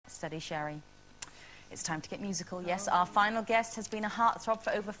Steady Sherry. It's time to get musical. Yes, our final guest has been a heartthrob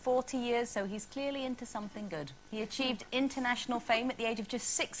for over 40 years, so he's clearly into something good. He achieved international fame at the age of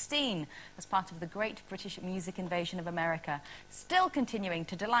just 16 as part of the great British music invasion of America. Still continuing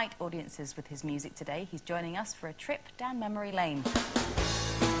to delight audiences with his music today, he's joining us for a trip down memory lane.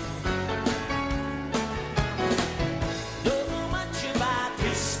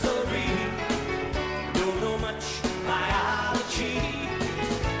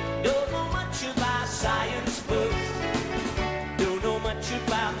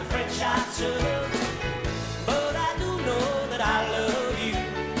 But I do know that I love you,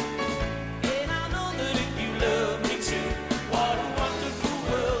 and I know that if you love me too, what a wonderful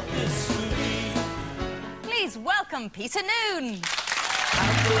world this will be. Please welcome Peter Noone.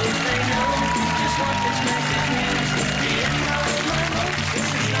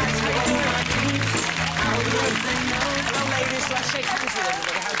 Hello, ladies. Let's shake hands with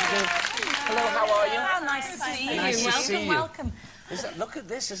everybody. How do you do? Hello, how are you? How nice to see you. Nice to see you. Welcome. Look at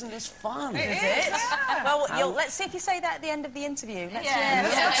this, isn't this fun? Is it? Well, let's see if you say that at the end of the interview. Let's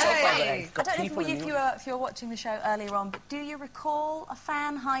I don't know if you were watching the show earlier on, but do you recall a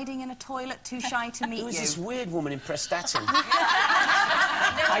fan hiding in a toilet too shy to meet you? There was this weird woman in Prestatyn.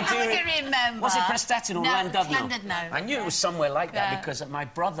 I do remember. Was it Prestatyn or Llandudno? Llandudno. I knew it was somewhere like that because my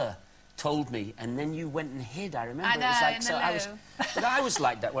brother told me, and then you went and hid. I remember. I know, it was like so. But I was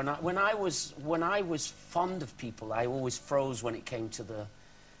like that when I was fond of people. I always froze when it came to the.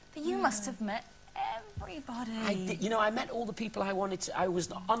 But you must have met everybody. I did, you know, I met all the people I wanted to. I was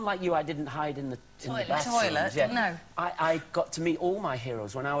unlike you. I didn't hide in the bathrooms. Toilet. Yeah. No. I got to meet all my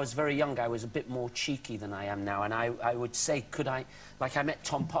heroes. When I was very young, I was a bit more cheeky than I am now, and I would say, could I? Like I met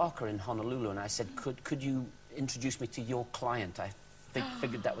Tom Parker in Honolulu, and I said, could you introduce me to your client? I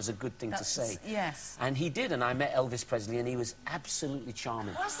figured that was a good thing to say. Yes. And he did, and I met Elvis Presley, and he was absolutely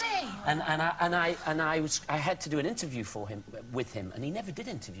charming. Was he? And I had to do an interview with him, and he never did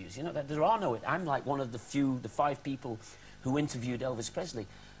interviews. You know, there are no. I'm like one of the 5 people who interviewed Elvis Presley,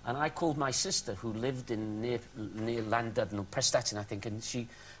 and I called my sister who lived in near Llandudno, Prestatyn, I think, and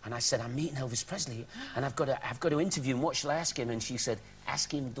I said, I'm meeting Elvis Presley, and I've got to interview him. What shall I ask him? And she said,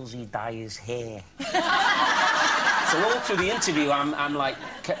 ask him, does he dye his hair? So all through the interview, I'm like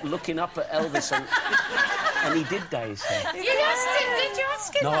kept looking up at Elvis, and he did dye his hair. You asked him? Did you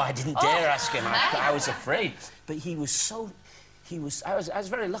ask him? No, I didn't dare ask him. I was afraid. But he was so. I was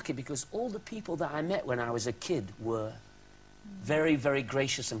very lucky because all the people that I met when I was a kid were very, very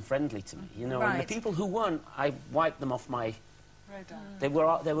gracious and friendly to me. You know, and the people who weren't, I wiped them off my. They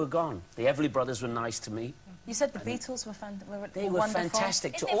were gone. The Everly Brothers were nice to me. You said the Beatles were They were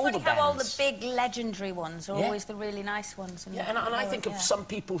fantastic to all the bands. How all the big legendary ones are always the really nice ones. And I think of some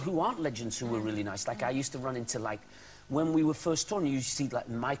people who aren't legends who were really nice. Like I used to run into when we were first touring, you used to see like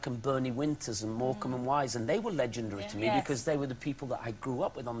Mike and Bernie Winters and Morecambe and Wise, and they were legendary to me because they were the people that I grew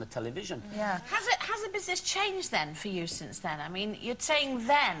up with on the television. Yeah. Has the business changed then for you since then? I mean, you're saying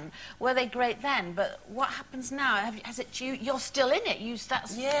then, were they great then? But what happens now? Has it? You're still in it.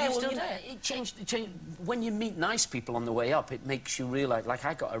 It changed. When you meet nice people on the way up, it makes you realise. Like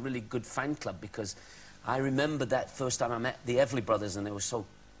I got a really good fan club because I remember that first time I met the Everly Brothers, and they were so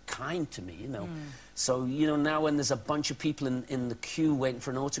kind to me, you know. So, you know, now when there's a bunch of people in the queue waiting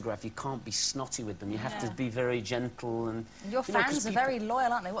for an autograph, you can't be snotty with them. You have to be very gentle and... Your fans are very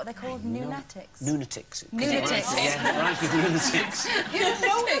loyal, aren't they? What are they called? Lunatics? Lunatics. Lunatics. Yeah, right with lunatics. You're a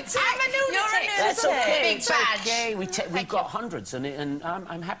lunatic. I'm a lunatic. You're a lunatic. That's okay. Big badge. We've got hundreds, and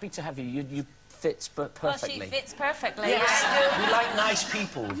I'm happy to have you. You fits perfectly. Well, she fits perfectly. Yes. We like nice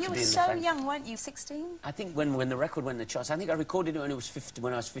people. You were so young, weren't you? 16? I think when the record went in the charts, I think I recorded it when I was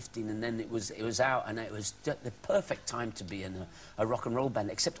 15, and then it was out, and it was the perfect time to be in a rock and roll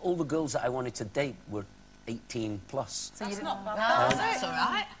band. Except all the girls that I wanted to date were 18 plus. So that's not bad. That's all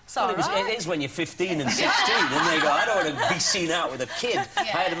right. It is when you're 15 and 16, and they go, I don't want to be seen out with a kid. I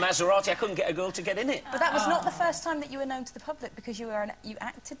had a Maserati, I couldn't get a girl to get in it. But that was not the first time that you were known to the public, because you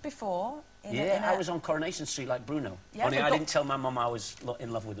acted before. I was on Coronation Street like Bruno. Yeah, Only I didn't tell my mum I was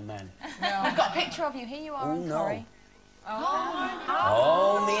in love with a man. No. We've got a picture of you. Here you are on Corrie.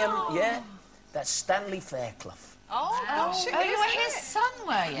 That's Stanley Fairclough. You were his son,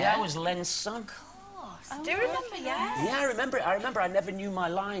 were you? Yeah, I was Len's son. Do you remember? Yes. Yeah, I remember it. I remember I never knew my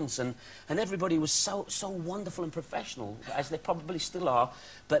lines, and everybody was so wonderful and professional, as they probably still are.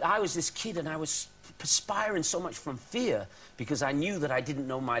 But I was this kid, and I was perspiring so much from fear because I knew that I didn't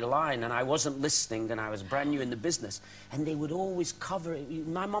know my line and I wasn't listening and I was brand new in the business. And they would always cover it.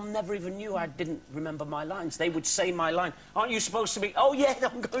 My mum never even knew I didn't remember my lines. They would say my line, "Aren't you supposed to be?" "Oh yeah,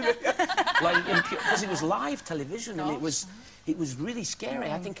 I'm going to." Like, because it was live television and it was really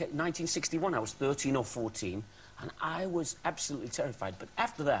scary. I think at 1961 I was 13 or 14, and I was absolutely terrified. But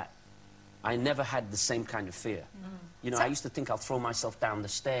after that, I never had the same kind of fear. You know, I used to think I'll throw myself down the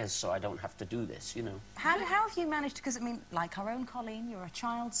stairs so I don't have to do this, you know. How have you managed, because, I mean, like our own Colleen, you're a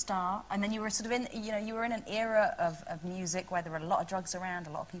child star, and then you were sort of in, you know, you were in an era of music where there were a lot of drugs around,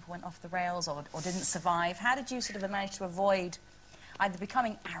 a lot of people went off the rails or didn't survive. How did you sort of manage to avoid either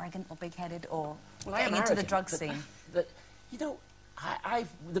becoming arrogant or big-headed or getting into the drug scene? You know,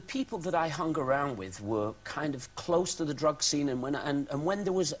 the people that I hung around with were kind of close to the drug scene, and when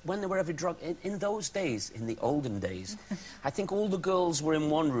there were every drug in those days, in the olden days, I think all the girls were in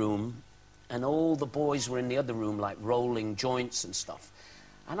one room, and all the boys were in the other room, like rolling joints and stuff.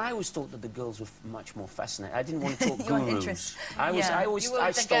 And I always thought that the girls were much more fascinating. I didn't want to talk gurus.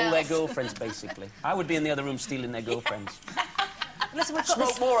 I stole their girlfriends, basically. I would be in the other room stealing their girlfriends. Listen, we've got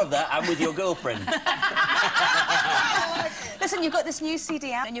Smoke more of that, I'm with your girlfriend. Listen, you've got this new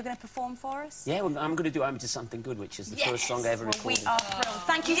CD out and you're going to perform for us? Yeah, well, I'm going to do I'm Into Something Good, which is the first song I ever recorded. We are thrilled.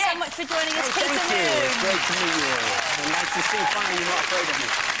 Thank you so much for joining us, Peter Thank you. It's great to meet you. And nice to see finally you're not afraid of me.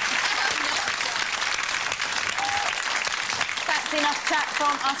 That's enough chat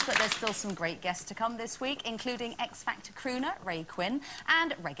from us, but there's still some great guests to come this week, including X Factor crooner Ray Quinn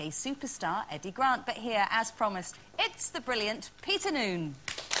and reggae superstar Eddie Grant. But here, as promised, it's the brilliant Peter Noone.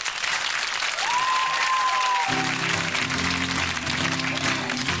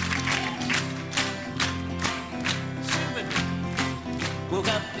 Woke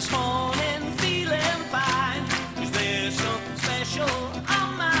up this morning feeling fine, 'cause there's something special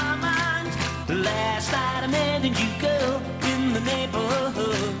on my mind. The last night I met a new girl in the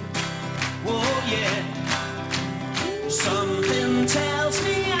neighborhood. Whoa, yeah. Something tells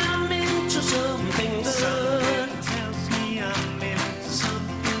me I'm into something good. Something tells me I'm into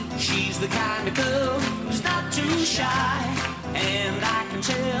something. She's the kind of girl who's not too shy, and I can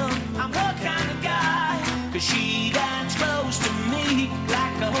tell I'm her kind of guy, 'cause she danced close to me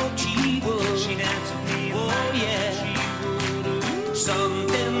like I hoped she would. She danced with me, oh yeah. She would.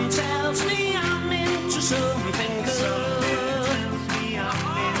 Something tells me I'm into something good. Something tells me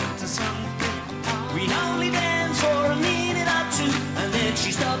I'm into something. We only danced for a minute or two, and then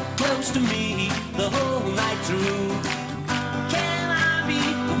she stuck close to me the whole night through. Can I be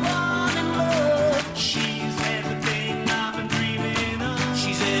the one in love? She's everything I've been dreaming of.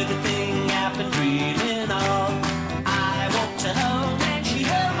 She's everything I've been dreaming of. I walked to her and she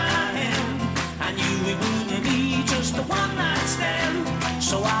held my hand. I knew it wouldn't be just a one-night stand,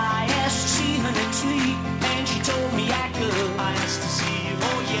 so I asked to see her next week, and she told me I could. I asked to see you,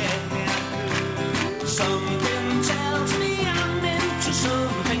 oh yeah, I could. Something tells me I'm into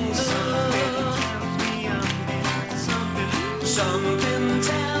something good. Something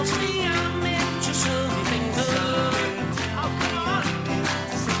tells me I'm into something good. Oh, come on.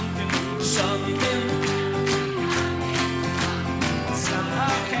 Something.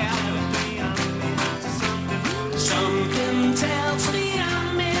 Okay, I'll do it. Something tells me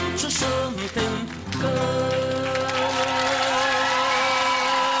I'm into something good.